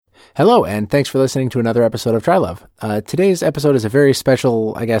Hello, and thanks for listening to another episode of Trylove. Today's episode is a very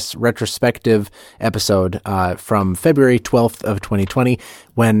special, retrospective episode from February 12th of 2020,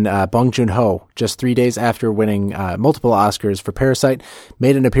 when Bong Joon-ho, just 3 days after winning multiple Oscars for Parasite,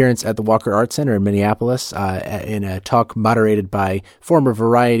 made an appearance at the Walker Art Center in Minneapolis in a talk moderated by former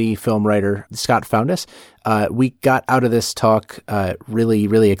Variety film writer Scott Foundas. We got out of this talk really,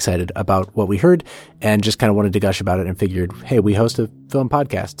 really excited about what we heard and just kind of wanted to gush about it and figured, hey, we host a film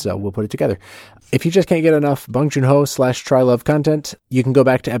podcast, so we'll put it together. If you just can't get enough Bong Joon-ho /Trylove content, you can go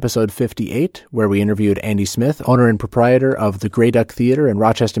back to episode 58, where we interviewed Andy Smith, owner and proprietor of the Grey Duck Theater in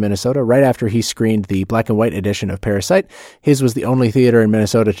Rochester, Minnesota, right after he screened the black and white edition of Parasite. His was the only theater in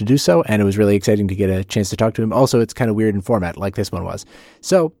Minnesota to do so, and it was really exciting to get a chance to talk to him. Also, it's kind of weird in format, like this one was.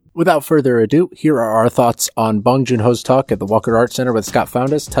 So, without further ado, here are our thoughts on Bong Joon-ho's talk at the Walker Art Center with Scott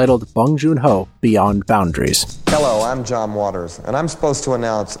Foundas, titled Bong Joon-ho Beyond Boundaries. Hello, I'm John Waters, and I'm supposed to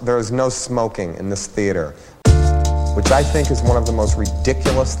announce there is no smoking in this theater, which I think is one of the most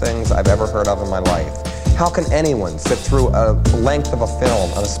ridiculous things I've ever heard of in my life. How can anyone sit through a length of a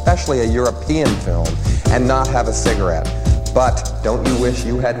film, and especially a European film, and not have a cigarette? But don't you wish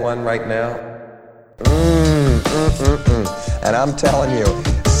you had one right now? And I'm telling you,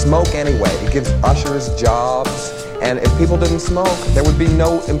 smoke anyway. It gives ushers jobs, and if people didn't smoke, there would be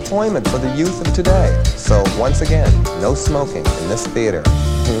no employment for the youth of today. So once again, no smoking in this theater.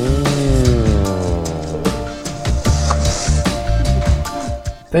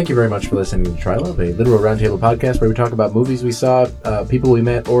 Thank you very much for listening to Trylove, a literal roundtable podcast where we talk about movies we saw, people we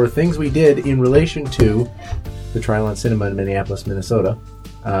met, or things we did in relation to the Trylon Cinema in Minneapolis, Minnesota.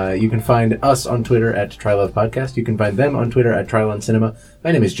 You can find us on Twitter at Trylove Podcast. You can find them on Twitter at Trylon Cinema.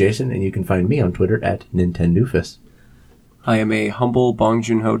 My name is Jason, and you can find me on Twitter at Nintendoofus. I am a humble Bong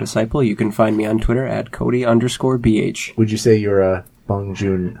Joon-ho disciple. You can find me on Twitter at Cody_BH. Would you say you're a Bong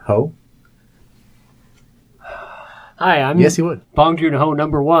Joon-ho? Hi, I'm Yes, you would. Bong Joon-ho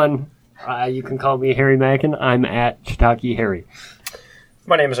 #1. You can call me Harry Mackin. I'm at Shiitake Harry.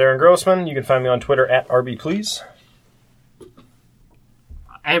 My name is Aaron Grossman. You can find me on Twitter at RBPlease.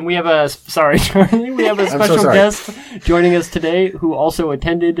 And we have a Charlie. We have a special guest joining us today who also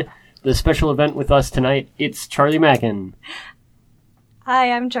attended the special event with us tonight. It's Charlie Mackin.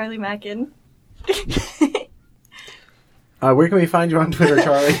 Hi, I'm Charlie Mackin. Where can we find you on Twitter,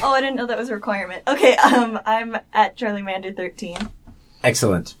 Charlie? Oh, I didn't know that was a requirement. Okay, I'm at CharlieMander13.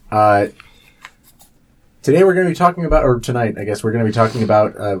 Excellent. Today we're going to be talking about, or tonight, I guess, we're going to be talking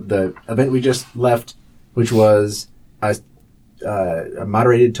about the event we just left, which was a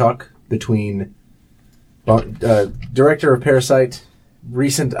moderated talk between director of Parasite,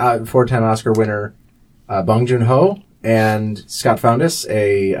 recent four-time Oscar winner Bong Joon-ho, and Scott Foundas,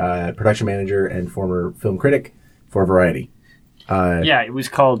 a production manager and former film critic for Variety. It was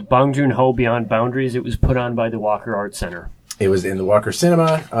called Bong Joon-ho Beyond Boundaries. It was put on by the Walker Art Center. It was in the Walker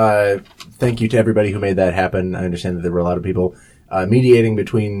Cinema. Thank you to everybody who made that happen. I understand that there were a lot of people mediating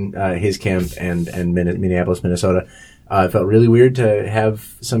between his camp and Minneapolis, Minnesota. It felt really weird to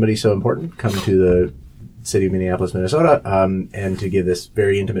have somebody so important come to the city of Minneapolis, Minnesota, and to give this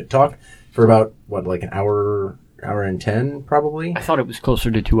very intimate talk for about, an hour and 10, probably? I thought it was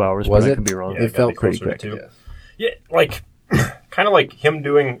closer to 2 hours, was but it? I could be wrong. Yeah, it felt pretty quick. Yeah, kind of like him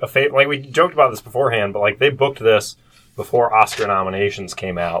doing a favor. Like, we joked about this beforehand, but, they booked this before Oscar nominations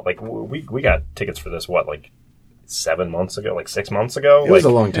came out. We got tickets for this, 7 months ago, 6 months ago? It was a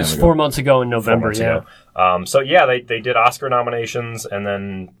long time ago. It was ago. 4 months ago in November, yeah. They did Oscar nominations, and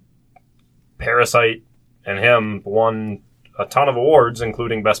then Parasite and him won a ton of awards,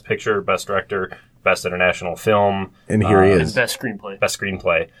 including Best Picture, Best Director, Best International Film. And here he is. And Best Screenplay. Best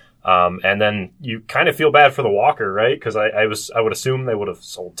Screenplay. And then you kind of feel bad for the Walker, right? Because I would assume they would have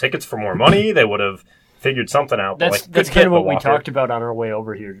sold tickets for more money. They would have figured something out. That's kind of what we talked about on our way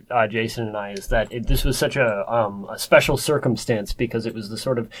over here, Jason and I, is that this was such a special circumstance because it was the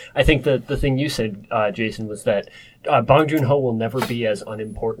sort of, I think the thing you said, Jason, was that Bong Joon-ho will never be as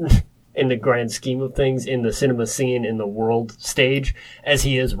unimportant in the grand scheme of things in the cinema scene, in the world stage, as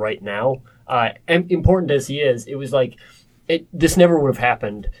he is right now. And important as he is, it was this never would have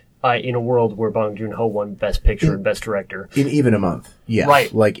happened in a world where Bong Joon-ho won Best Picture and Best Director. In even a month. Yeah.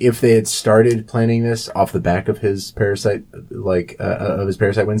 Right. If they had started planning this off the back of his Parasite, of his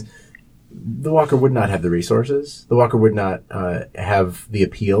Parasite wins, the Walker would not have the resources. The Walker would not have the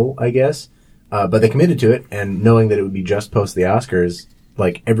appeal, I guess. But they committed to it, and knowing that it would be just post the Oscars,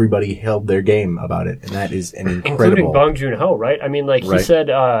 everybody held their game about it, and that is an incredible... Including Bong Joon-ho, right? I mean, he said...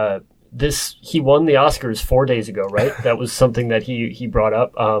 he won the Oscars 4 days ago, right? That was something that he brought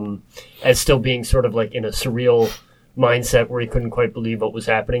up as still being sort of in a surreal mindset where he couldn't quite believe what was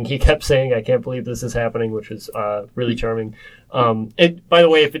happening. He kept saying, "I can't believe this is happening," which was really charming. By the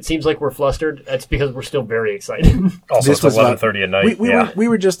way, if it seems like we're flustered, that's because we're still very excited. Also, it's 11:30 at night. We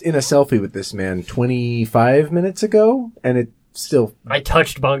were just in a selfie with this man 25 minutes ago, and it still... I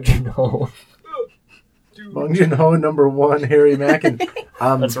touched Bong Joon-ho. Bong Joon-ho, number one, Harry Mackin.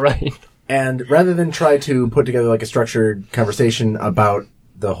 That's right. And rather than try to put together like a structured conversation about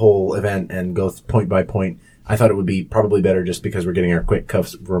the whole event and go point by point, I thought it would be probably better, just because we're getting our quick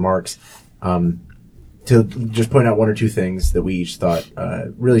cuffs remarks, to just point out one or two things that we each thought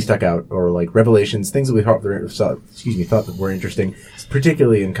really stuck out, or like revelations, things that we thought that were interesting,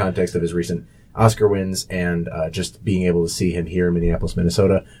 particularly in context of his recent Oscar wins, and just being able to see him here in Minneapolis,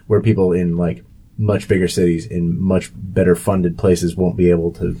 Minnesota, where people in like much bigger cities in much better funded places won't be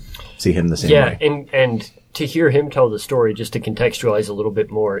able to see him the same way. Yeah, and to hear him tell the story, just to contextualize a little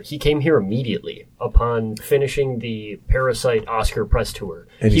bit more, he came here immediately upon finishing the Parasite Oscar press tour.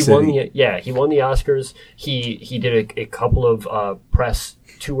 And he won the Oscars. He did a couple of press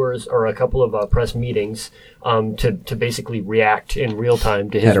tours, or a couple of press meetings, to basically react in real time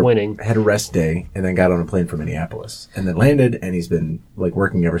to his winning. Had a rest day, and then got on a plane for Minneapolis, and then landed, and he's been like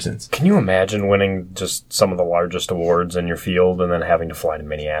working ever since. Can you imagine winning just some of the largest awards in your field, and then having to fly to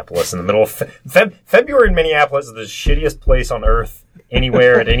Minneapolis in the middle of February in Minneapolis is the shittiest place on earth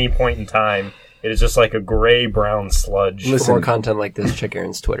anywhere at any point in time. It is just like a gray-brown sludge. For more content like this, check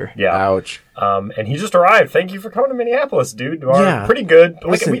Aaron's Twitter. Yeah. Ouch. And he just arrived. Thank you for coming to Minneapolis, dude. Yeah. Pretty good.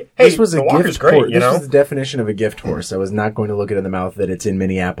 Listen, this was a gift great, horse. This was the definition of a gift horse. I was not going to look it in the mouth that it's in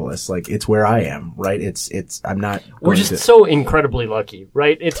Minneapolis. Like, it's where I am, right? I'm not... We're just so incredibly lucky,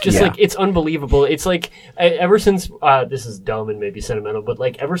 right? It's just like, it's unbelievable. It's like, ever since, this is dumb and maybe sentimental, but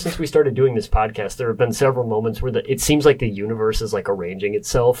like, ever since we started doing this podcast, there have been several moments where it seems like the universe is like arranging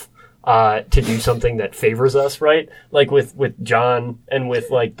itself to do something that favors us, right? Like with John, and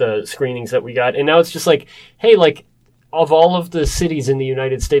with like the screenings that we got. And now it's just like, hey, like, of all of the cities in the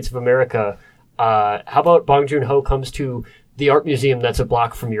United States of America, how about Bong Joon-ho comes to the art museum that's a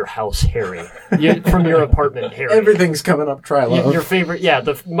block from your house, Harry? From your apartment, Harry. Everything's coming up Trylove. Your favorite,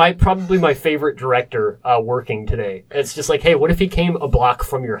 probably my favorite director working today. It's just like, hey, what if he came a block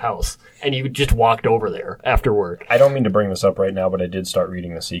from your house and you just walked over there after work? I don't mean to bring this up right now, but I did start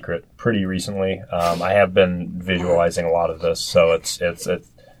reading The Secret pretty recently. I have been visualizing a lot of this, so it's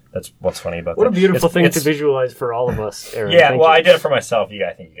that's what's funny about what that. What a beautiful thing to visualize for all of us, Aaron. Yeah, well, I did it for myself.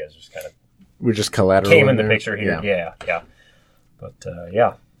 I think you guys just kind of... We're just collateral. Came in the picture here. Yeah. But,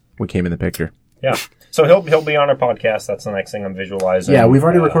 yeah. We came in the picture. Yeah. So he'll be on our podcast. That's the next thing I'm visualizing. Yeah, we've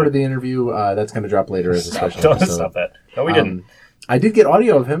already recorded the interview. That's going to drop later as a special episode. Stop that. No, we didn't. I did get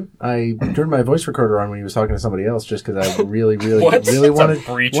audio of him. I turned my voice recorder on when he was talking to somebody else, just because I really wanted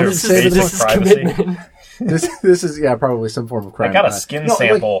to say this privacy. This is probably some form of crime. I got a skin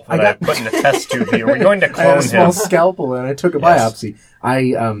sample that I put in a test tube here. We're going to clone him. I had a small scalpel and I took a biopsy.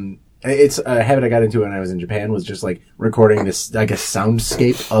 It's a habit I got into when I was in Japan, was just like recording this, I guess,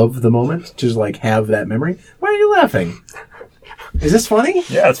 soundscape of the moment, to just like have that memory. Why are you laughing? Is this funny?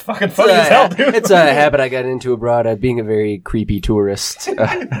 Yeah, it's fucking funny as hell, dude. It's a habit I got into abroad, being a very creepy tourist.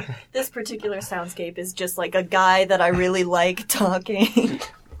 This particular soundscape is just like a guy that I really like talking.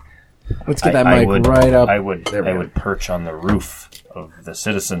 Let's get that mic right up. I would perch on the roof of the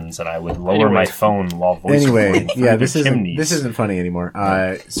Citizens, and I would lower my phone while voice recording. This isn't funny anymore.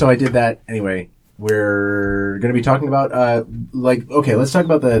 So I did that anyway. We're going to be talking about let's talk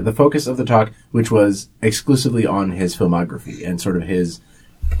about the focus of the talk, which was exclusively on his filmography and sort of his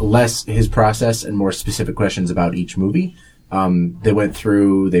process and more specific questions about each movie.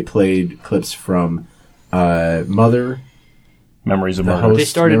 They played clips from Mother, Memories of Murder. They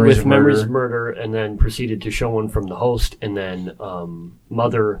started with Memories of Murder and then proceeded to show one from The Host, and then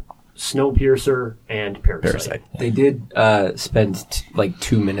Mother, Snowpiercer, and Parasite. They did spend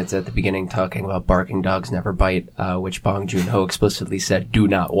 2 minutes at the beginning talking about Barking Dogs Never Bite, which Bong Joon-ho explicitly said do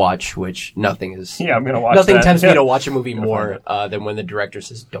not watch, which nothing is... Yeah, I'm going to watch Nothing that. tempts me to watch a movie more than when the director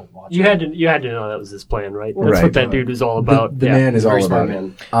says don't watch you it. You had to know that was his plan, right? That's what that dude was all about. The man is all about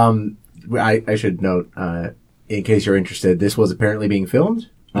man. it. I should note, in case you're interested, this was apparently being filmed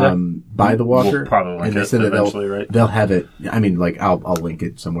by The Walker. We'll probably and they said that eventually, they'll have it. I mean, I'll link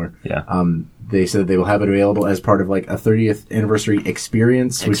it somewhere. Yeah. They said they will have it available as part of a 30th anniversary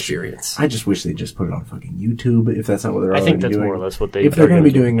experience. I just wish they'd just put it on fucking YouTube, if that's not what they're already doing. I think that's more or less what they... If they're going to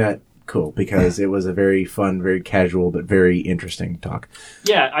be doing that, cool, because it was a very fun, very casual, but very interesting talk.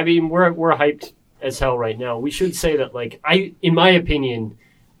 Yeah, I mean, we're hyped as hell right now. We should say that, in my opinion...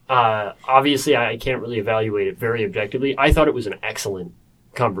 obviously, I can't really evaluate it very objectively. I thought it was an excellent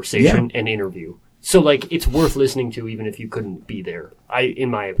conversation and interview. So, like, it's worth listening to even if you couldn't be there, in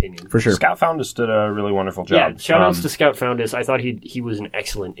my opinion. For sure. Scott Foundas did a really wonderful job. Yeah, shout-outs to Scott Foundas. I thought he was an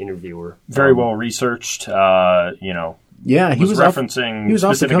excellent interviewer. Very well researched, Yeah, he was referencing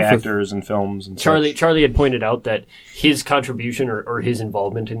specific actors and films. And Charlie had pointed out that his contribution or his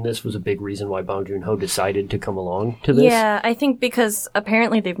involvement in this was a big reason why Bong Joon-ho decided to come along to this. Yeah, I think because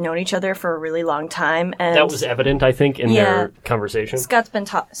apparently they've known each other for a really long time, and that was evident, I think, in their conversation.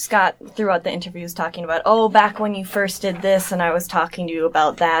 Scott throughout the interviews talking about, back when you first did this, and I was talking to you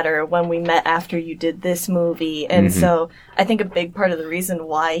about that, or when we met after you did this movie, and so I think a big part of the reason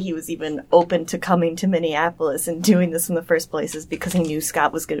why he was even open to coming to Minneapolis and doing this in the first place is because he knew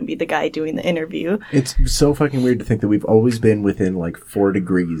Scott was going to be the guy doing the interview. It's so fucking weird to think that we've always been within like 4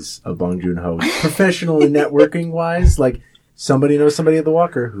 degrees of Bong Joon-ho, professional and networking wise. Like somebody knows somebody at the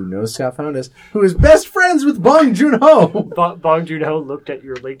Walker who knows Scott Foundas, who is best friends with Bong Joon-ho. Bong Joon-ho looked at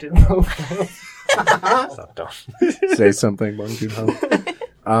your LinkedIn profile. Say something, Bong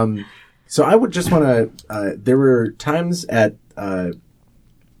Joon-ho. So I would just want to. There were times at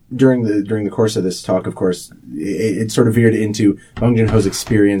during the course of this talk, of course, it sort of veered into Bong Joon-ho's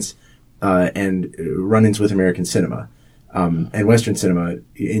experience and run-ins with American cinema and Western cinema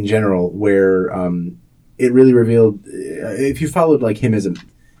in general, where it really revealed. If you followed like him as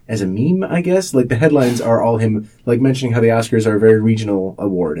a meme, I guess, like the headlines are all him like mentioning how the Oscars are a very regional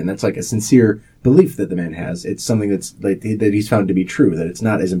award, and that's like a sincere belief that the man has. It's something that's like that he's found to be true, that it's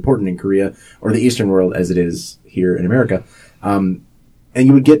not as important in Korea or the Eastern world as it is here in America. And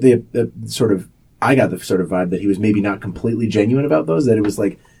you would get I got the sort of vibe that he was maybe not completely genuine about those, that it was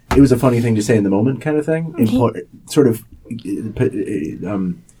like, it was a funny thing to say in the moment kind of thing, sort of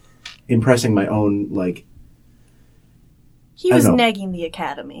impressing my own, like, he was negging the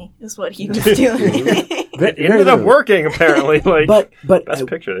Academy, is what he was doing. It ended up working, apparently. Like, but best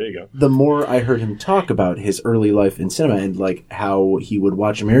picture, there you go. The more I heard him talk about his early life in cinema and like how he would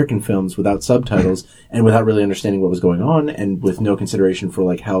watch American films without subtitles and without really understanding what was going on, and with no consideration for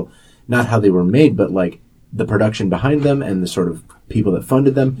like not how they were made, but like the production behind them and the sort of people that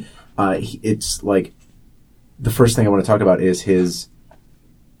funded them. It's like the first thing I want to talk about is his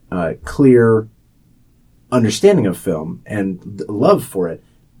clear understanding of film and love for it,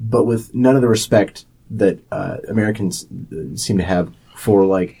 but with none of the respect that Americans seem to have for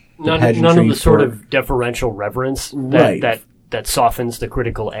like none of the sort of deferential reverence that softens the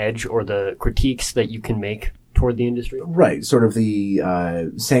critical edge or the critiques that you can make toward the industry. Right, sort of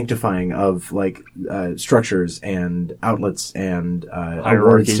the sanctifying of like structures and outlets and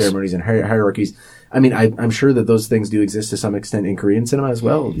award ceremonies and hierarchies. I mean, I'm sure that those things do exist to some extent in Korean cinema as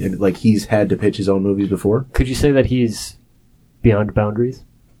well. Like, he's had to pitch his own movies before. Could you say that he's beyond boundaries?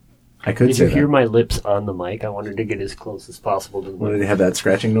 I could say that. Did you hear my lips on the mic? I wanted to get as close as possible to the mic. Wanted to have that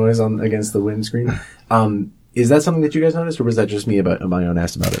scratching noise against the windscreen. Is that something that you guys noticed, or was that just me about my own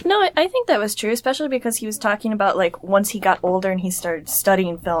ass about it? No, I think that was true, especially because he was talking about, like, once he got older and he started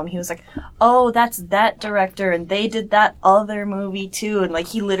studying film, he was like, oh, that's that director, and they did that other movie, too. And, like,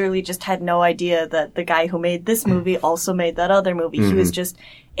 he literally just had no idea that the guy who made this movie also made that other movie. Mm-hmm. He was just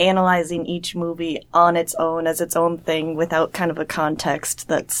analyzing each movie on its own, as its own thing, without kind of a context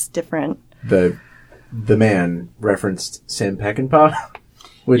that's different. The man referenced Sam Peckinpah.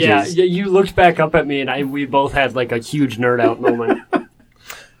 Yeah, you looked back up at me, and we both had like a huge nerd out moment.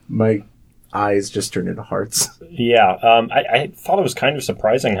 My eyes just turned into hearts. Yeah, I thought it was kind of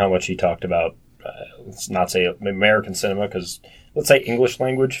surprising how much he talked about, let's not say American cinema, because let's say English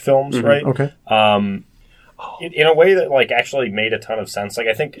language films, mm-hmm. right? Okay. In a way that like actually made a ton of sense. Like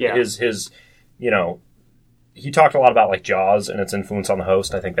I think his he talked a lot about like Jaws and its influence on the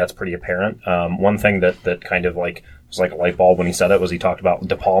host. I think that's pretty apparent. One thing that kind of like was like a light bulb when he said it was he talked about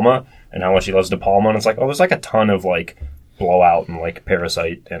De Palma and how much he loves De Palma, and it's like, oh, there's like a ton of like Blowout and like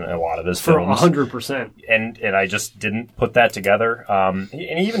Parasite and a lot of his films. 100%. And I just didn't put that together. And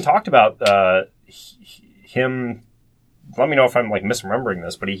he even talked about him. Let me know if I'm like misremembering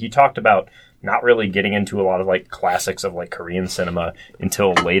this, but he talked about not really getting into a lot of like classics of like Korean cinema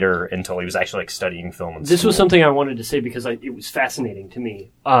until later, until he was actually like studying film. This was something I wanted to say because it was fascinating to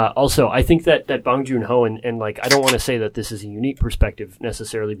me. Also, I think that Bong Joon-ho and like, I don't want to say that this is a unique perspective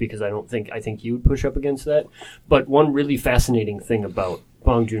necessarily, because I think you would push up against that. But one really fascinating thing about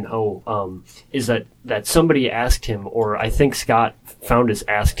Bong Joon-ho is that somebody asked him, or I think Scott Foundas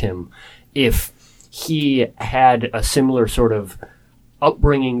asked him, if he had a similar sort of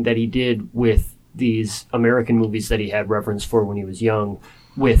upbringing that he did with these American movies that he had reference for when he was young,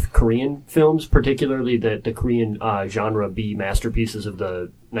 with Korean films, particularly the Korean genre B masterpieces of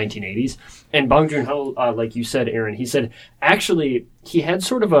the 1980s. And Bong Joon-ho, like you said, Aaron, he said actually he had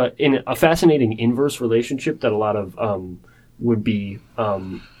sort of a fascinating inverse relationship that a lot of would-be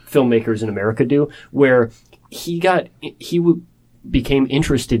filmmakers in America do, where became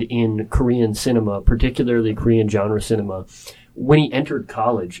interested in Korean cinema, particularly Korean genre cinema, when he entered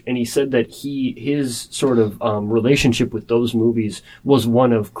college. And he said that his sort of relationship with those movies was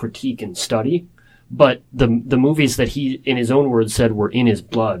one of critique and study, but the movies that he, in his own words, said were in his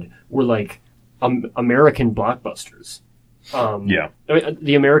blood were like American blockbusters.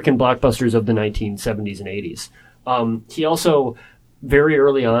 The American blockbusters of the 1970s and 80s. He also, very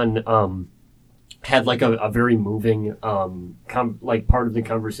early on, had like a very moving part of the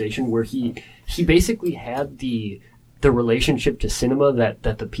conversation where he basically had the relationship to cinema that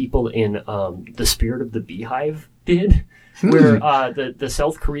the people in The Spirit of the Beehive did, where the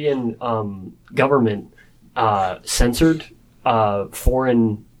South Korean government censored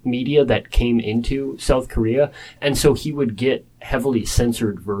foreign media that came into South Korea, and so he would get heavily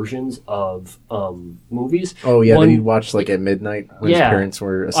censored versions of movies. Oh yeah, that he'd watch like at midnight when his parents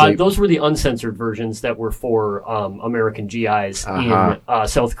were asleep. Those were the uncensored versions that were for American GIs in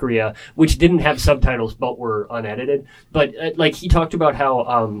South Korea, which didn't have subtitles but were unedited. But like he talked about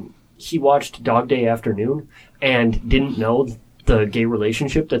how he watched Dog Day Afternoon and didn't know the gay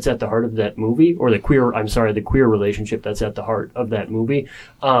relationship that's at the heart of that movie, or the queer relationship that's at the heart of that movie.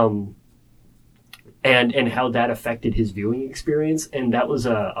 And how that affected his viewing experience. And that was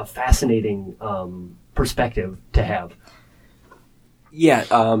a fascinating perspective to have.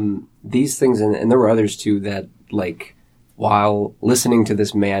 Yeah, these things, and there were others too, that, like, while listening to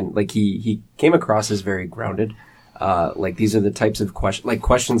this man, like, he came across as very grounded. Like, these are the types of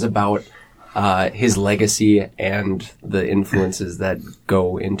questions about his legacy and the influences that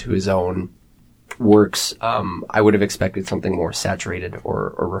go into his own works. I would have expected something more saturated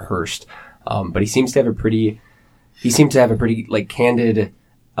or rehearsed. But he seems to have a pretty like candid,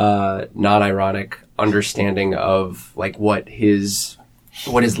 non-ironic understanding of like what his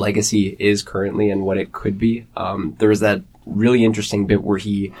legacy is currently and what it could be. There was that really interesting bit where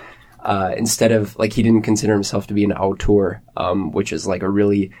he, instead of like, he didn't consider himself to be an auteur, which is like a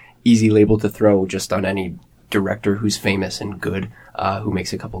really easy label to throw just on any director who's famous and good, who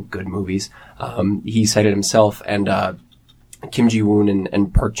makes a couple good movies. He cited himself and, Kim Ji-woon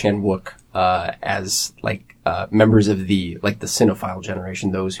and Park Chan-wook, as like members of the cinephile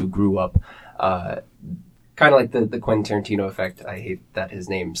generation, those who grew up kind of like the Quentin Tarantino effect. I hate that his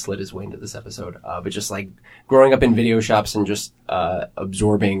name slid his way into this episode, but just like growing up in video shops and just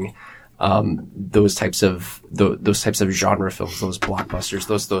absorbing those types of genre films, those blockbusters,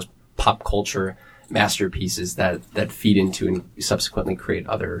 those pop culture masterpieces that feed into and subsequently create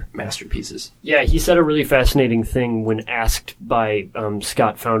other masterpieces. Yeah, he said a really fascinating thing when asked by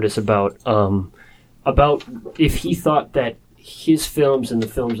Scott Foundas about if he thought that his films and the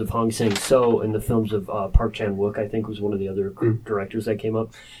films of Hong Sang-soo and the films of Park Chan-wook, I think was one of the other directors that came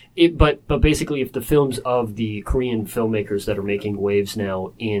up. But basically, if the films of the Korean filmmakers that are making waves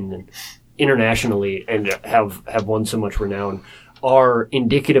now internationally and have won so much renown are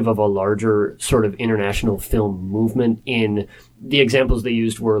indicative of a larger sort of international film movement. In the examples they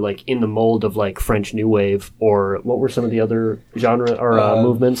used were like in the mold of like French New Wave, or what were some of the other genre or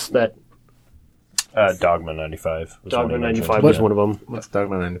movements that Dogma 95. Dogma 95 was one of them. What's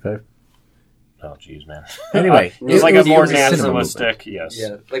Dogma 95? Oh, jeez, man. Anyway, it was like a more nationalistic, yes.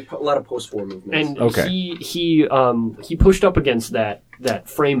 Yeah, like a lot of post-war movements. And he pushed up against that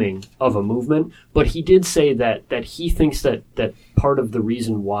framing of a movement, but he did say that he thinks that part of the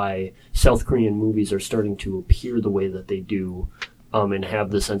reason why South Korean movies are starting to appear the way that they do, and have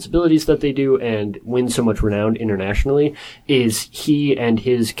the sensibilities that they do and win so much renown internationally, is he and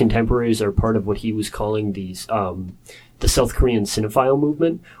his contemporaries are part of what he was calling these the South Korean cinephile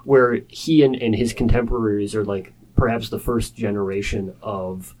movement, where he and his contemporaries are like perhaps the first generation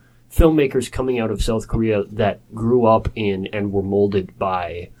of filmmakers coming out of South Korea that grew up in and were molded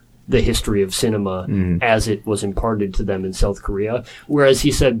by the history of cinema as it was imparted to them in South Korea. Whereas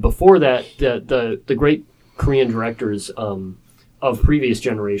he said before that, the great Korean directors of previous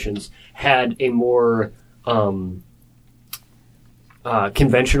generations had a more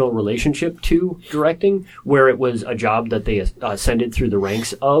conventional relationship to directing, where it was a job that they ascended through the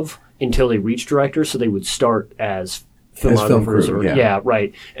ranks of until they reached director. So they would start as filmographers,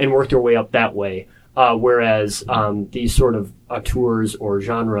 and work their way up that way. Whereas these sort of auteurs or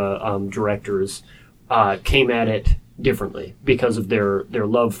genre directors came at it differently because of their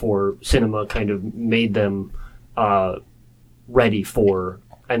love for cinema, kind of made them ready for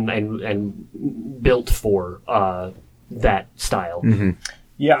and built for that style. Mm-hmm.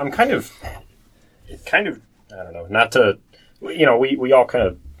 Yeah, I'm kind of, I don't know, not to, we all kind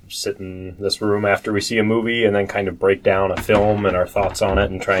of sit in this room after we see a movie and then kind of break down a film and our thoughts on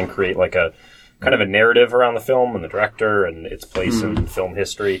it and try and create like a kind of a narrative around the film and the director and its place in film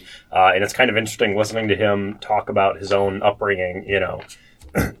history. And it's kind of interesting listening to him talk about his own upbringing,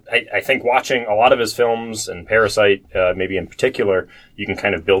 I think watching a lot of his films and Parasite, maybe in particular, you can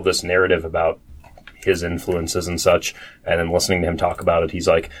kind of build this narrative about his influences and such. And then listening to him talk about it, he's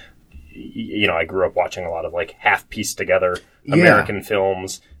like, I grew up watching a lot of like half pieced together American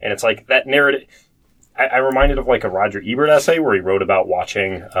films. And it's like that narrative. I reminded of like a Roger Ebert essay where he wrote about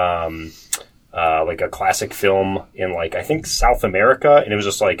watching like a classic film in like, I think South America. And it was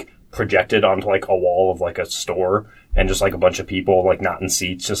just like projected onto like a wall of like a store. And just like a bunch of people like not in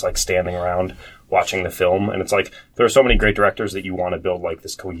seats, just like standing around watching the film. And it's like there are so many great directors that you want to build like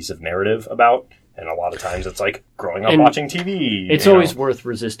this cohesive narrative about. And a lot of times it's like growing up watching TV. It's always worth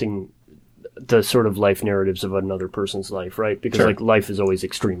resisting the sort of life narratives of another person's life, right? Because like life is always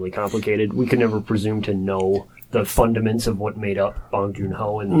extremely complicated. We can never presume to know the fundaments of what made up Bong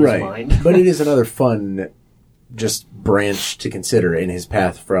Joon-ho in his mind. But it is another fun just branch to consider in his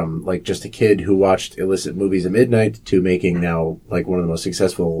path from like just a kid who watched illicit movies at midnight to making now like one of the most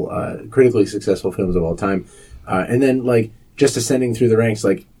successful, critically successful films of all time. And then like just ascending through the ranks,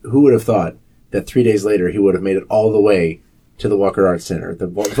 like who would have thought that 3 days later he would have made it all the way to the Walker Art Center, the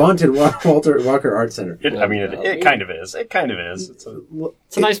vaunted Walker Art Center. It kind of is. It kind of is. It's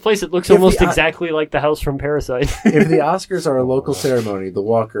a nice place. It looks almost exactly like the house from Parasite. If the Oscars are a local ceremony, the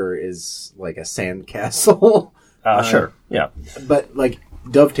Walker is like a sandcastle. Sure. Yeah. But like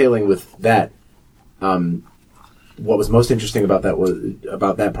dovetailing with that, what was most interesting about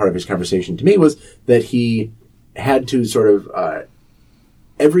that part of his conversation to me was that he had to sort of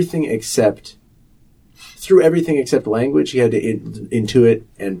through everything except language, he had to intuit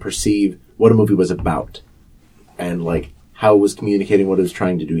and perceive what a movie was about and like how it was communicating what it was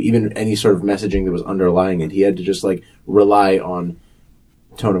trying to do. Even any sort of messaging that was underlying it, he had to just like rely on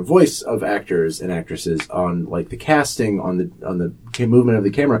tone of voice of actors and actresses, on like the casting, on the movement of the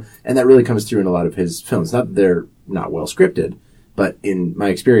camera, and that really comes through in a lot of his films. Not that they're not well scripted, but in my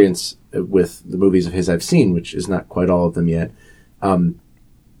experience with the movies of his I've seen, which is not quite all of them yet,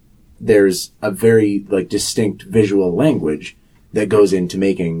 there's a very like distinct visual language that goes into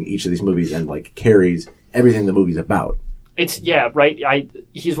making each of these movies and like carries everything the movie's about. He's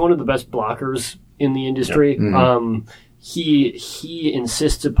one of the best blockers in the industry. Yep. Mm-hmm. He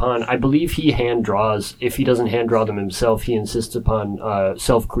insists upon, I believe he hand draws, if he doesn't hand draw them himself, he insists upon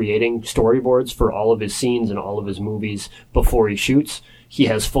self-creating storyboards for all of his scenes and all of his movies before he shoots. He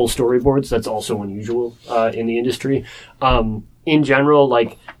has full storyboards. That's also unusual in the industry. In general,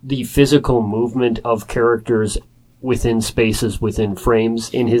 like the physical movement of characters within spaces, within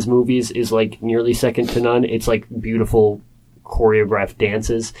frames in his movies is like nearly second to none. It's like beautiful choreographed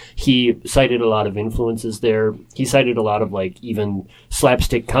dances. He cited a lot of influences there. He cited a lot of like even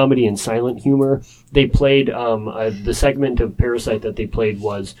slapstick comedy and silent humor. They played the segment of Parasite that they played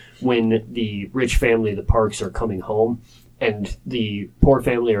was when the rich family, the Parks, are coming home and the poor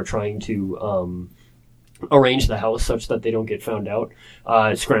family are trying to arrange the house such that they don't get found out,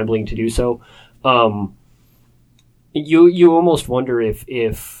 scrambling to do so. You almost wonder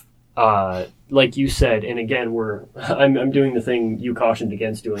if like you said, and again, I'm doing the thing you cautioned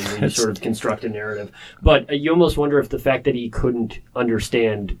against doing, where you sort of construct a narrative. But you almost wonder if the fact that he couldn't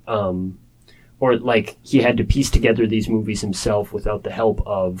understand, or like he had to piece together these movies himself without the help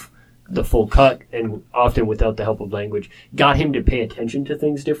of the full cut, and often without the help of language, got him to pay attention to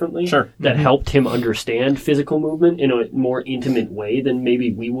things differently. Sure. That helped him understand physical movement in a more intimate way than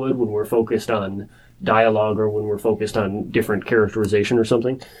maybe we would when we're focused on dialogue or when we're focused on different characterization or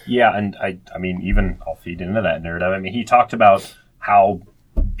something. Yeah, and I mean, even I'll feed into that narrative. I mean, he talked about how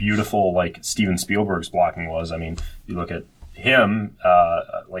beautiful like Steven Spielberg's blocking was. I mean, you look at him,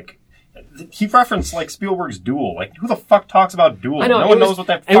 like he referenced like Spielberg's Duel. Like, who the fuck talks about Duel? I know, no one knows what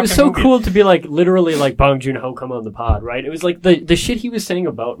that fucking movie is. It was so movie cool to be like, literally like Bong Joon-ho come on the pod, right? It was like the shit he was saying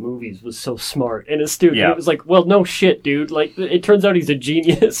about movies was so smart and astute. Yeah. And it was like, well, no shit, dude. Like, it turns out he's a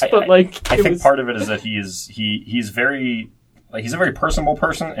genius, but I think part of it is that he's very, like, he's a very personable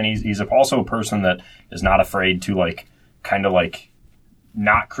person, and he's also a person that is not afraid to like, kind of like,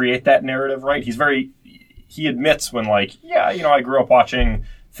 not create that narrative, right? He admits when like, yeah, I grew up watching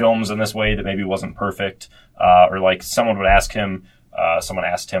films in this way that maybe wasn't perfect, or like someone asked him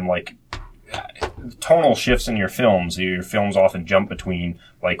like, tonal shifts in your films. Your films often jump between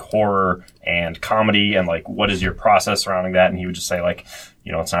like horror and comedy, and like what is your process surrounding that? And he would just say like,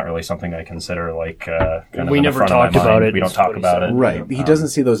 it's not really something I consider like kind of we in the never front of my talked about mind. it. We don't talk about it. Right. He doesn't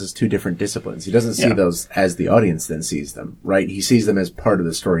see those as two different disciplines. He doesn't see those as the audience then sees them, right? He sees them as part of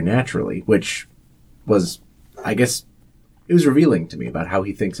the story naturally, which was, I guess, it was revealing to me about how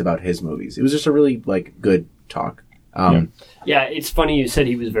he thinks about his movies. It was just a really, like, good talk. Yeah, it's funny you said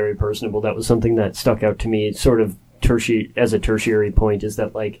he was very personable. That was something that stuck out to me. It's sort of as a tertiary point is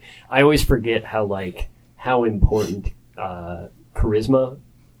that, like, I always forget how important charisma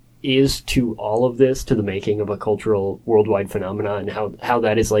is to all of this, to the making of a cultural worldwide phenomenon, and how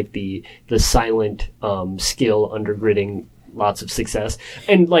that is like the silent skill undergirding lots of success.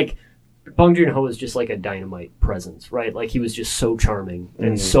 And like Bong Joon-ho is just like a dynamite presence, right? Like he was just so charming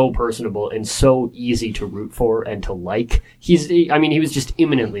and so personable and so easy to root for and to like. He was just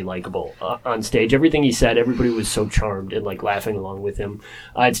eminently likable on stage. Everything he said, everybody was so charmed and like laughing along with him.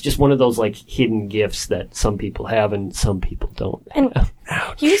 It's just one of those like hidden gifts that some people have and some people don't. And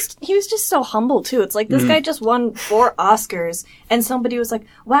he was just so humble too. It's like this guy just won 4 Oscars, and somebody was like,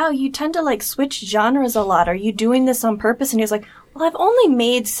 "Wow, you tend to like switch genres a lot. Are you doing this on purpose?" And he was like, "Well, I've only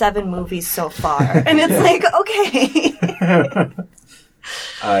made 7 movies so far." And it's like, okay.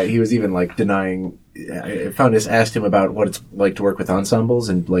 He was even like denying. Foundis asked him about what it's like to work with ensembles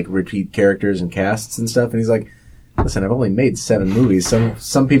and like repeat characters and casts and stuff, and he's like, "Listen, I've only made 7 movies.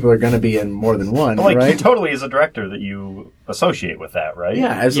 Some people are going to be in more than one, like, right?" He totally is a director that you associate with that, right? Yeah,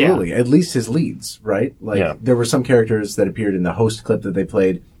 absolutely. Yeah. At least his leads, right? Like there were some characters that appeared in the host clip that they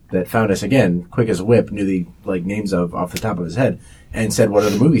played that Foundis, again, quick as a whip, knew the like names of off the top of his head, and said what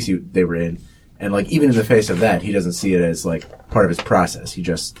other movies they were in. And like even in the face of that, he doesn't see it as like part of his process. He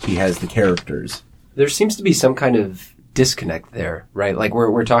has the characters. There seems to be some kind of disconnect there, right? Like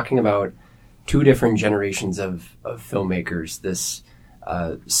we're talking about 2 different generations of filmmakers. This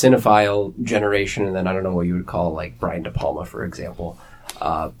cinephile generation, and then I don't know what you would call like Brian De Palma, for example.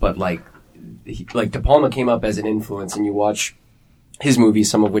 But like De Palma came up as an influence, and you watch his movies,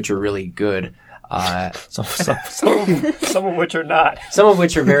 some of which are really good. Some of which are not. Some of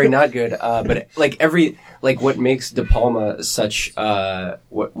which are very not good. But what makes De Palma such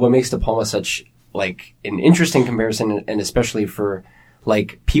what makes De Palma such like an interesting comparison, and especially for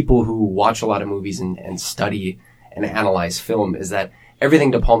like people who watch a lot of movies and study and analyze film, is that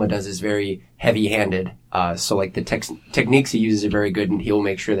everything De Palma does is very heavy-handed. So like the techniques he uses are very good, and he'll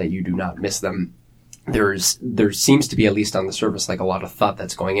make sure that you do not miss them. There seems to be, at least on the surface, like a lot of thought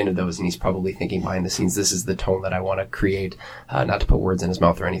that's going into those, and he's probably thinking behind the scenes, this is the tone that I want to create, not to put words in his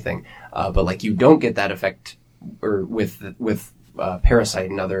mouth or anything. But like you don't get that effect or with Parasite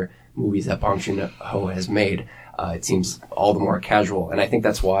and other movies that Bong Joon-ho has made. It seems all the more casual, and I think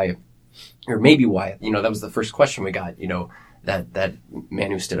that's why, or maybe why, that was the first question we got, that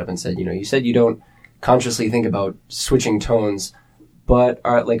man who stood up and said, you said you don't consciously think about switching tones, but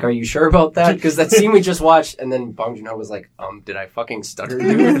are you sure about that? Because that scene we just watched, and then Bong Joon-ho was like, did I fucking stutter,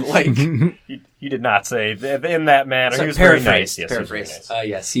 dude? Like, he did not say in that manner. So he was very nice. Yes, paraphrase.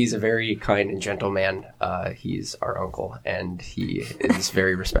 Yes, he's a very kind and gentle man. He's our uncle, and he is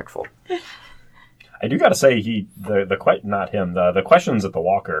very respectful. I do got to say, the questions at the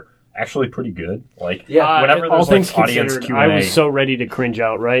Walker actually pretty good. Like, whenever there's like audience Q&A, I was so ready to cringe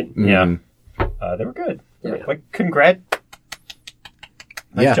out. Right? Yeah, they were good. Yeah. Like,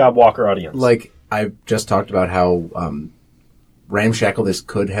 Nice job, Walker audience. Like, I just talked about how ramshackle this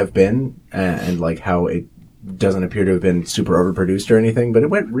could have been, and like how it doesn't appear to have been super overproduced or anything, but it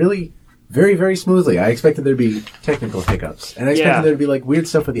went really very, very smoothly. I expected there'd be technical hiccups, and I expected there'd be like weird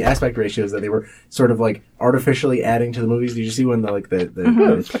stuff with the aspect ratios that they were sort of like artificially adding to the movies. Did you see when the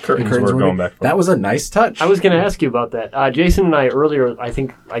curtains were going back? That was a nice touch. I was going to ask you about that. Jason and I earlier,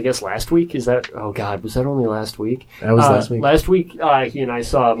 I guess last week, was that only last week? That was last week. Last week, he and I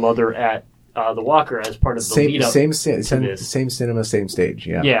saw Mother at the Walker as part of the lead-up to this. Same cinema, same stage,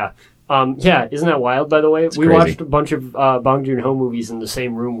 yeah. Yeah. Isn't that wild, by the way? It's we crazy. watched a bunch of Bong Joon-ho movies in the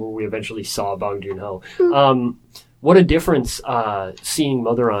same room where we eventually saw Bong Joon-ho. What a difference seeing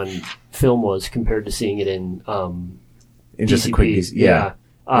Mother on film was compared to seeing it in just a quick piece. Yeah.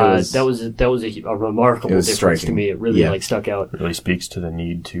 That was a remarkable difference striking. to me. It really stuck out. It really speaks to the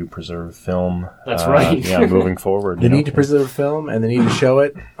need to preserve film. That's right. Yeah, moving forward. The need to preserve film and the need to show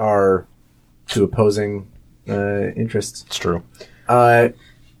it are two opposing interests. It's true.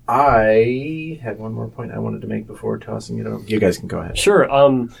 I had one more point I wanted to make before tossing it over. You guys can go ahead. Sure.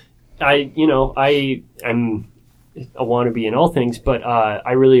 I'm a wannabe in all things, but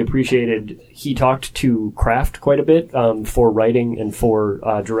I really appreciated he talked to Kraft quite a bit for writing and for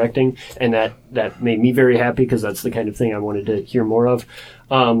directing, and that made me very happy because that's the kind of thing I wanted to hear more of.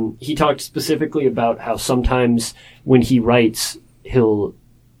 He talked specifically about how sometimes when he writes, he'll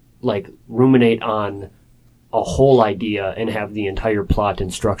like ruminate on a whole idea and have the entire plot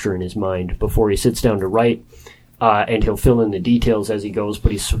and structure in his mind before he sits down to write. And he'll fill in the details as he goes,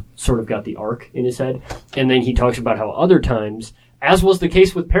 but he's sort of got the arc in his head. And then he talks about how other times, as was the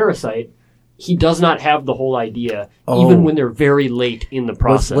case with Parasite, he does not have the whole idea, even when they're very late in the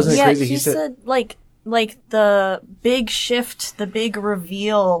process. Wasn't it crazy? He said like the big shift, the big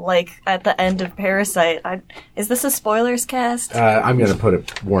reveal, like at the end of Parasite. Is this a spoilers cast? I'm going to put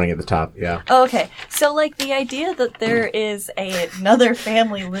a warning at the top. Yeah. Oh, okay. So like the idea that there is another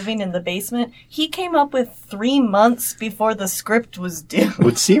family living in the basement, he came up with 3 months before the script was due.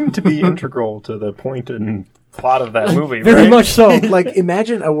 Would seem to be integral to the point and plot of that movie. Very right? much so. Like,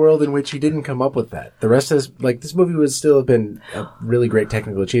 imagine a world in which he didn't come up with that. The rest is, like, this movie would still have been a really great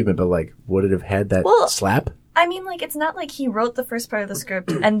technical achievement, but, like, would it have had that slap? I mean, like, it's not like he wrote the first part of the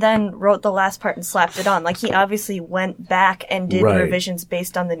script and then wrote the last part and slapped it on. Like, he obviously went back and did revisions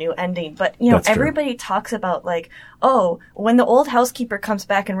based on the new ending. But, you know, That's true. everybody talks about, like, oh, when the old housekeeper comes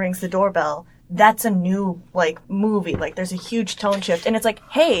back and rings the doorbell, that's a new, like, movie. Like, there's a huge tone shift. And it's like,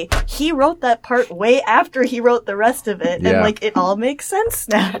 hey, he wrote that part way after he wrote the rest of it. Yeah. And, like, it all makes sense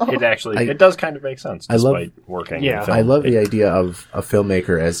now. It does kind of make sense despite working in film. I love the idea of a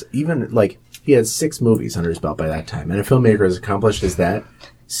filmmaker as even, like, he had 6 movies under his belt by that time. And a filmmaker as accomplished as that,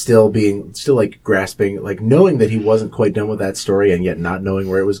 still like grasping, like knowing that he wasn't quite done with that story and yet not knowing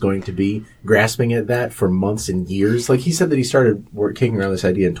where it was going to be, grasping at that for months and years. Like he said that he started kicking around this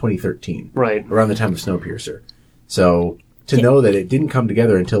idea in 2013. Right. Around the time of Snowpiercer. So to know that it didn't come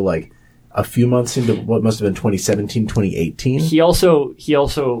together until like a few months into what must have been 2017, 2018. He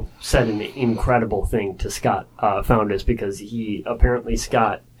also said an incredible thing to Scott Foundas because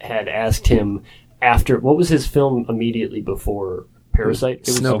Scott had asked him after, what was his film immediately before Parasite? It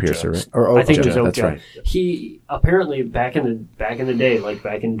was Snowpiercer, right? Or I think it was Okja, that's Okja. right. He apparently back in the day, like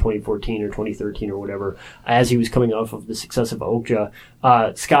back in 2014 or 2013 or whatever, as he was coming off of the success of Okja,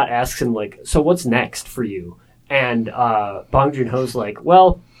 Scott asks him like, "So what's next for you?" And Bong Joon-ho's like,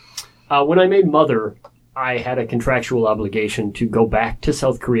 "Well, when I made Mother, I had a contractual obligation to go back to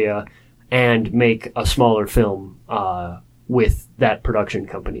South Korea and make a smaller film with that production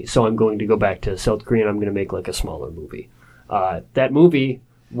company. So I'm going to go back to South Korea and I'm going to make like a smaller movie." That movie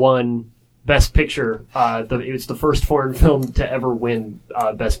won Best Picture. It was the first foreign film to ever win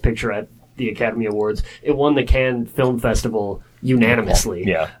Best Picture at the Academy Awards. It won the Cannes Film Festival unanimously.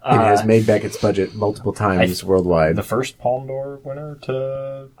 Yeah. It has made back its budget multiple times worldwide. The first Palme d'Or winner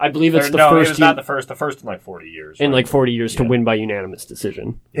to... I believe it's the no, first... it was not the first. The first in like 40 years. In like 40 years to win by unanimous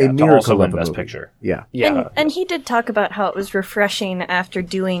decision. A to miracle also of win a Best movie. Picture. Yeah. Yeah. And he did talk about how it was refreshing after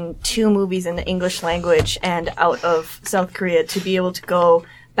doing 2 movies in the English language and out of South Korea to be able to go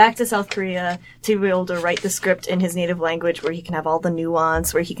back to South Korea, to be able to write the script in his native language where he can have all the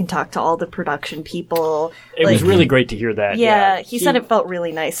nuance, where he can talk to all the production people. It was really great to hear that. Yeah, he said it felt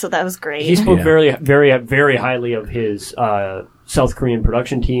really nice, so that was great. He spoke very, very, very highly of his South Korean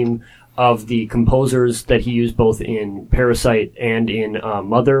production team, of the composers that he used both in Parasite and in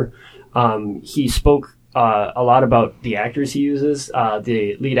Mother. He spoke a lot about the actors he uses,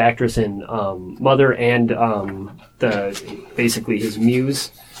 the lead actress in Mother and basically his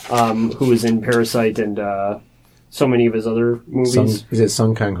muse, who was in Parasite and so many of his other movies. Is it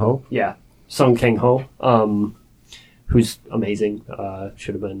Sung Kang-ho? Yeah, Sung Kang-ho, who's amazing.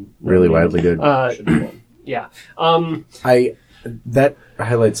 Should have been Really nominated. widely good. Yeah. That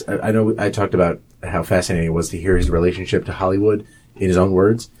highlights, I know I talked about how fascinating it was to hear his relationship to Hollywood in his own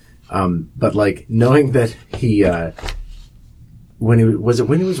words. But like knowing that he, when he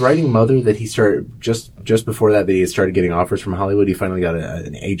was writing Mother that he started just before that he had started getting offers from Hollywood. He finally got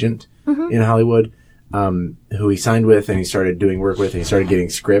an agent in Hollywood, who he signed with and he started doing work with and he started getting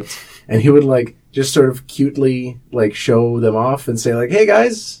scripts and he would like just sort of cutely like show them off and say like, "Hey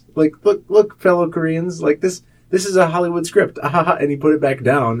guys, like look fellow Koreans, like this is a Hollywood script." And he put it back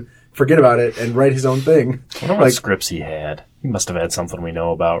down, forget about it and write his own thing. I wonder what scripts he had. He must have had something we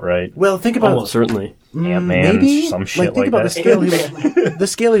know about, right? Well, think about Almost certainly. Ant-Man, maybe some shit think about that. the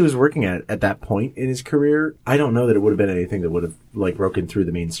scale he was working at that point in his career. I don't know that it would have been anything that would have like broken through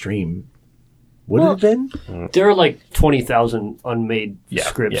the mainstream. Would it have been? There are like 20,000 unmade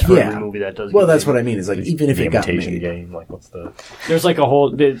scripts for every movie that does. Well, that's what I mean. Is like even if The it got Imitation made, Game, like what's the... There's like a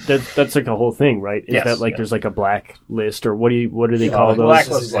whole that's like a whole thing, right? Is Yes, that like yeah. there's like a black list or what do they call those?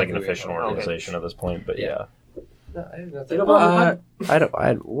 Blacklist is like an official organization at this point, but yeah. No, I have nothing. I don't.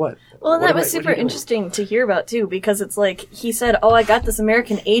 What? Well, What that am was I- what super are you doing? interesting to hear about too, because it's like he said, "Oh, I got this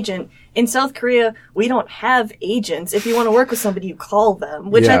American agent in South Korea. We don't have agents. If you want to work with somebody, you call them,"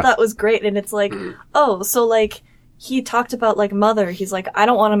 which I Yeah. thought was great. And it's like, oh, so like he talked about like Mother. He's like, I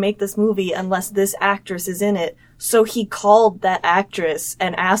don't want to make this movie unless this actress is in it. So he called that actress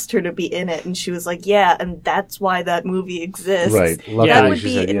and asked her to be in it, and she was like, "Yeah," and that's why that movie exists. Right. Luckily, Yeah, That would she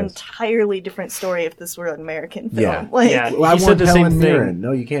be said an yes. entirely different story if this were an American film. Yeah. Like, Yeah. Well, I He said want the Helen same thing. Mirren.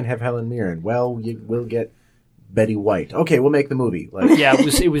 No, you can't have Helen Mirren. Well, we'll get Betty White. Okay, we'll make the movie. Like, Yeah,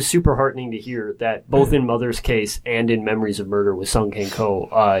 it was super heartening to hear that both in Mother's case and in Memories of Murder with Sung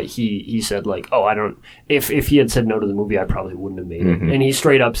Kang-ko, he said like, oh, I don't. If he had said no to the movie, I probably wouldn't have made it. And he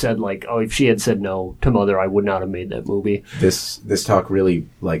straight up said like, oh, if she had said no to Mother, I would not have made that movie. this talk really,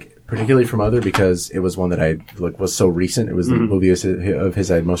 like, particularly from Mother, because it was one that I was so recent. It was the movie of his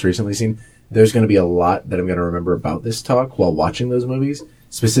I'd most recently seen. There's going to be a lot that I'm going to remember about this talk while watching those movies,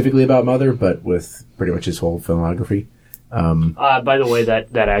 specifically about Mother, but with pretty much his whole filmography. By the way,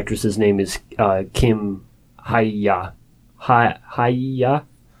 that actress's name is Kim Hya. Hya.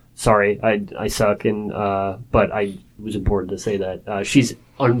 Sorry, I suck, but it was important to say that she's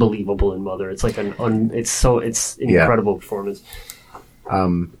unbelievable in Mother. It's like it's an incredible performance.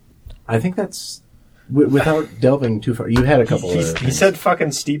 I think that's without delving too far. You had a couple of. He said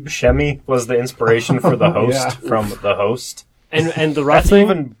fucking Steve Buscemi was the inspiration for the host Yeah. from The Host. And the rough That's thing,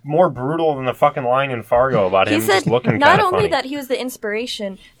 even more brutal than the fucking line in Fargo about he him said just looking not kind of only funny. that he was the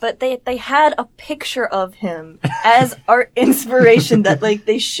inspiration, but they had a picture of him as art inspiration that like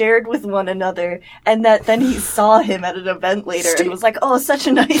they shared with one another, and that then he saw him at an event later and was like, "Oh, such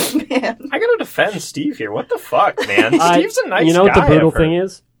a nice man." I gotta defend Steve here. What the fuck, man? Steve's a nice guy. you know what the brutal I've heard. thing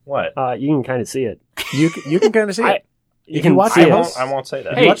is? What? You can kind of see it. You can kind of see it. You can watch see The it. Host. I won't say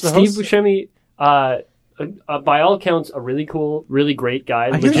that. Hey, watch The Steve Host? Buscemi, by all accounts, a really cool, really great guy. I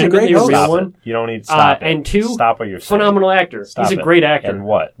hear he's a Legitimately great host. real Stop one. it. You don't need to stop it. And two, Stop what you're saying. phenomenal actor. Stop He's a it. great actor. And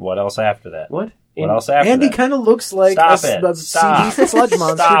what? What else after that? What? What else after And he that? kind of looks like Stop a it. Stop. CG sludge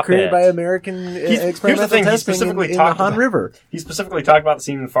monster Stop created it. by American Here's the experimental thing, he testing specifically in the talked Han about- River. He specifically talked about the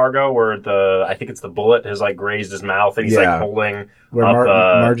scene in Fargo where I think it's the bullet has like grazed his mouth and he's Yeah. like holding Where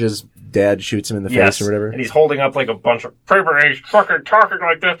up, Marge's dad shoots him in the yes, face or whatever. and he's holding up like a bunch of paper and he's fucking talking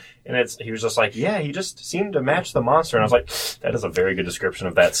like this. And he was just like, yeah, he just seemed to match the monster. And I was like, that is a very good description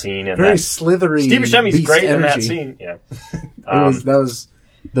of that scene. And Very that, slithery. Steve Buscemi's beast great in that energy. scene. Yeah. That was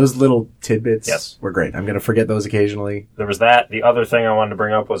those little tidbits Yes. were great. I'm going to forget those occasionally. There was that. The other thing I wanted to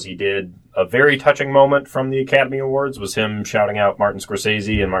bring up was he did a very touching moment from the Academy Awards was him shouting out Martin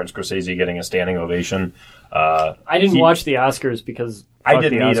Scorsese and Martin Scorsese getting a standing ovation. I didn't watch the Oscars because I fuck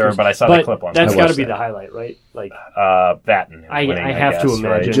didn't the either, Oscars. but I saw the clip on That's I got to watched be that. the highlight, right? Like, that and him I winning, have to guess,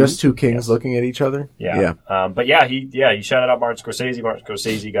 imagine. right? Just two kings looking at each other. Yeah. But he shouted out Martin Scorsese. Martin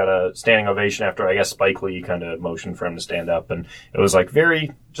Scorsese got a standing ovation after, I guess, Spike Lee kind of motioned for him to stand up. And it was like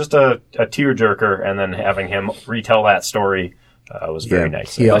just a tearjerker. And then having him retell that story was very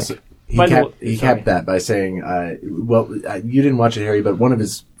nice. He also he Sorry. capped that by saying, you didn't watch it, Harry, but one of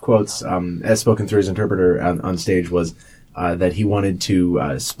his quotes, as spoken through his interpreter on stage, was that he wanted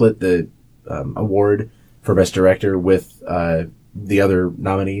to split the award for Best Director with the other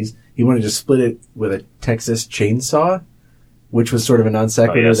nominees. He wanted to split it with a Texas chainsaw, which was sort of a non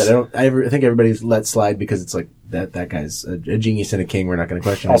sequitur yes. that I think everybody's let slide because it's like that guy's a genius and a king. We're not going to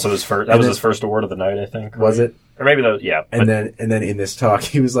question. Also, it. that was his first award of the night, I think. Was right? it? Or maybe yeah. And then in this talk,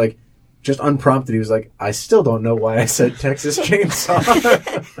 he was like, just unprompted, he was like, I still don't know why I said Texas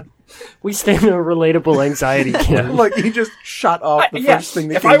Chainsaw. we stand a relatable anxiety camp. Like, he just shot off the first thing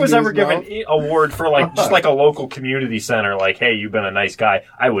that if came I was to ever his given mouth. an award for just like a local community center, like, hey, you've been a nice guy,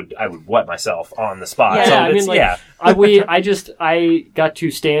 I would wet myself on the spot. Yeah, So I mean, it's- like, yeah. I got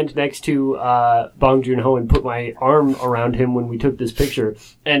to stand next to Bong Joon-ho and put my arm around him when we took this picture.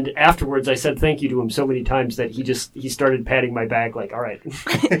 And afterwards, I said thank you to him so many times that he started patting my back, like, all right,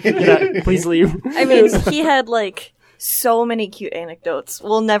 please leave. I mean, he had like so many cute anecdotes.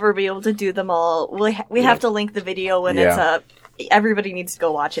 We'll never be able to do them all. We have to link the video when it's up. Everybody needs to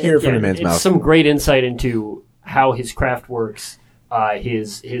go watch it. Hear it from the man's it's mouth. some great insight into how his craft works,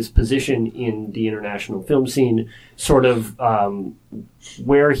 his position in the international film scene, sort of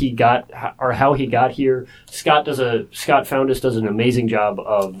where he got or how he got here. Scott Foundas does an amazing job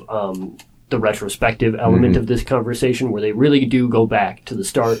of the retrospective element of this conversation, where they really do go back to the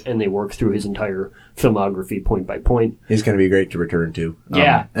start and they work through his entire filmography point by point. He's going to be great to return to.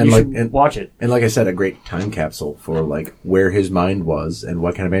 And you should watch it. And like I said, a great time capsule for like where his mind was and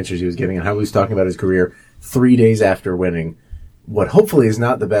what kind of answers he was giving and how he was talking about his career 3 days after winning what hopefully is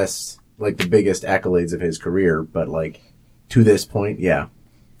not the best like the biggest accolades of his career, but like to this point, yeah.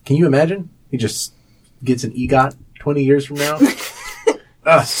 Can you imagine? He just gets an EGOT 20 years from now.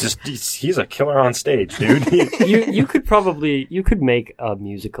 He's a killer on stage, dude. You could make a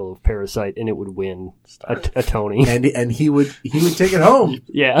musical of Parasite and it would win a Tony. And he would take it home.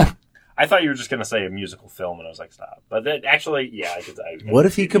 Yeah. I thought you were just going to say a musical film, and I was like, stop. But actually, yeah, what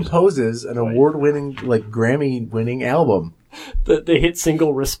if he composes an award-winning, like Grammy-winning album? The hit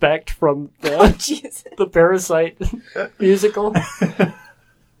single "Respect" from the Parasite musical.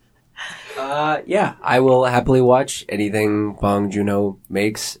 Yeah, I will happily watch anything Bong Joon-ho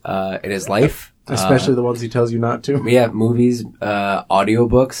makes in his life. Especially the ones he tells you not to. Yeah, movies,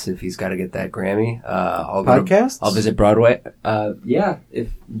 audiobooks, if he's got to get that Grammy. Podcasts? I'll visit Broadway.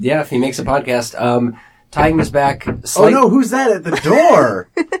 If he makes a podcast. Tying this back Oh no, who's that at the door?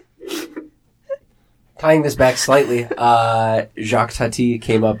 Tying this back slightly, Jacques Tati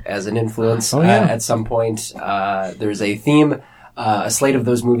came up as an influence at some point. There's a theme, a slate of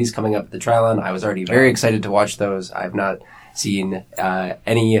those movies coming up at the Trylove. I was already very excited to watch those. I've not seen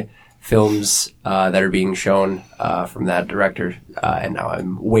any films that are being shown from that director, and now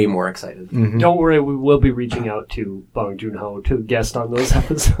I'm way more excited. Mm-hmm. Don't worry, we will be reaching out to Bong Joon-ho to guest on those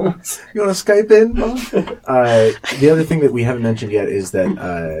episodes. You want to Skype in, Bong? The other thing that we haven't mentioned yet is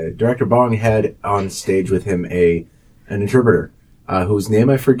that director Bong had on stage with him an interpreter whose name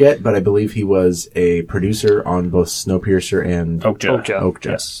I forget, but I believe he was a producer on both Snowpiercer and Okja.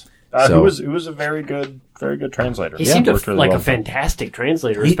 Yes. Who was a very good translator. He seemed like a fantastic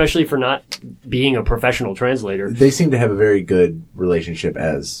translator, especially for not being a professional translator. They seem to have a very good relationship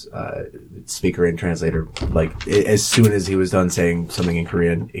as speaker and translator. Like, as soon as he was done saying something in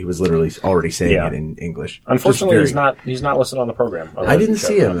Korean, he was literally already saying it in English. Unfortunately, he's not listed on the I I didn't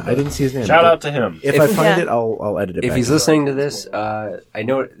see him. I didn't see his name. Shout out to him. If I find it, I'll edit it. If back he's listening to this, I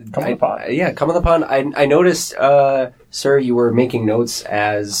know. Come on the pod. Come on the pod. I noticed, sir, you were making notes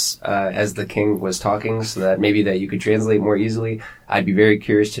as the king was talking, so that maybe that you could translate more easily. I'd be very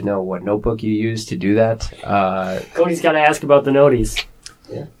curious to know what notebook you used to do that. Cody's got to ask about the noties.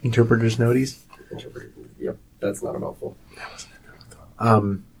 Yeah. Interpreter's noties? Yep, that's not a mouthful.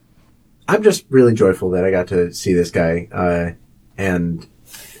 I'm just really joyful that I got to see this guy, and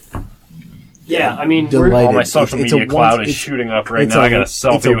yeah, I mean, delighted. All my social media cloud is shooting up right now. I got a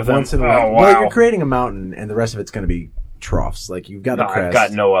selfie with him. Oh, wow. Well, you're creating a mountain, and the rest of it's going to be troughs. Like, you've got the crest. I've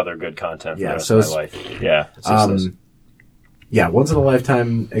got no other good content for the rest of my life. Yeah. Yeah, once in a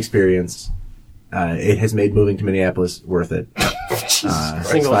lifetime experience. It has made moving to Minneapolis worth it.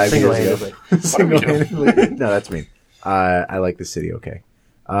 Single-handedly. Single-handedly. No, that's me. I like the city. Okay.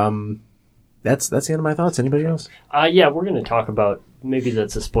 That's the end of my thoughts. Anybody else? Yeah, we're going to talk about, maybe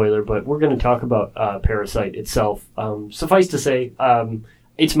that's a spoiler, but we're going to talk about Parasite itself. Suffice to say,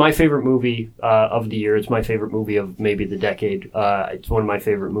 it's my favorite movie of the year. It's my favorite movie of maybe the decade. It's one of my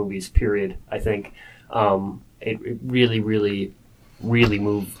favorite movies, period, I think. It really, really, really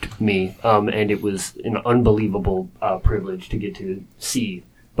moved me. And it was an unbelievable privilege to get to see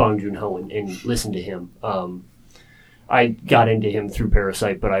Bong Joon-ho and listen to him. I got into him through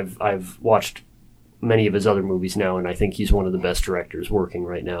Parasite, but I've watched many of his other movies now, and I think he's one of the best directors working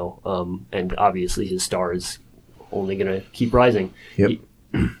right now. And obviously his star is only going to keep rising. Yep.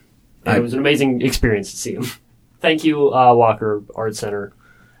 It was an amazing experience to see him. Thank you, Walker Art Center.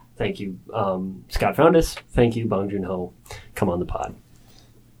 Thank you, Scott Foundis. Thank you, Bong Joon-ho. Come on the pod.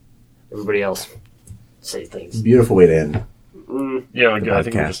 Everybody else, say things. Beautiful way to end. Yeah, I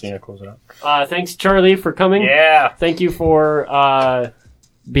think we just need to close it out. Thanks, Charlie, for coming. Yeah. Thank you for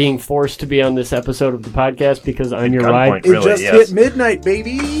being forced to be on this episode of the podcast because I'm your ride. It just hit midnight,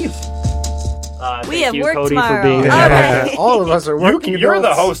 baby. We have you, work Cody, tomorrow. for being here. Okay. All of us are working. You're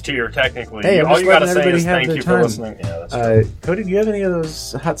the host here, technically. Hey, I'm all just you got to letting say everybody is have thank their you time. for listening. Yeah, that's true. Cody, do you have any of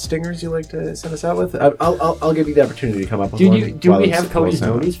those hot stingers you'd like to send us out with? I'll give you the opportunity to come up with one. Do we have Cody's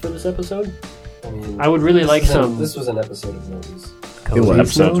noties for this episode? I would really like some. This was an episode of Noties. It was.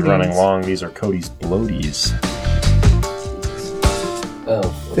 Episodes are running long. These are Cody's bloaties.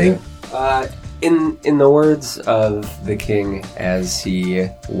 Oh, okay. In the words of the king, as he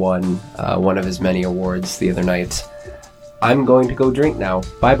won one of his many awards the other night, I'm going to go drink now.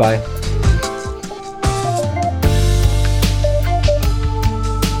 Bye bye.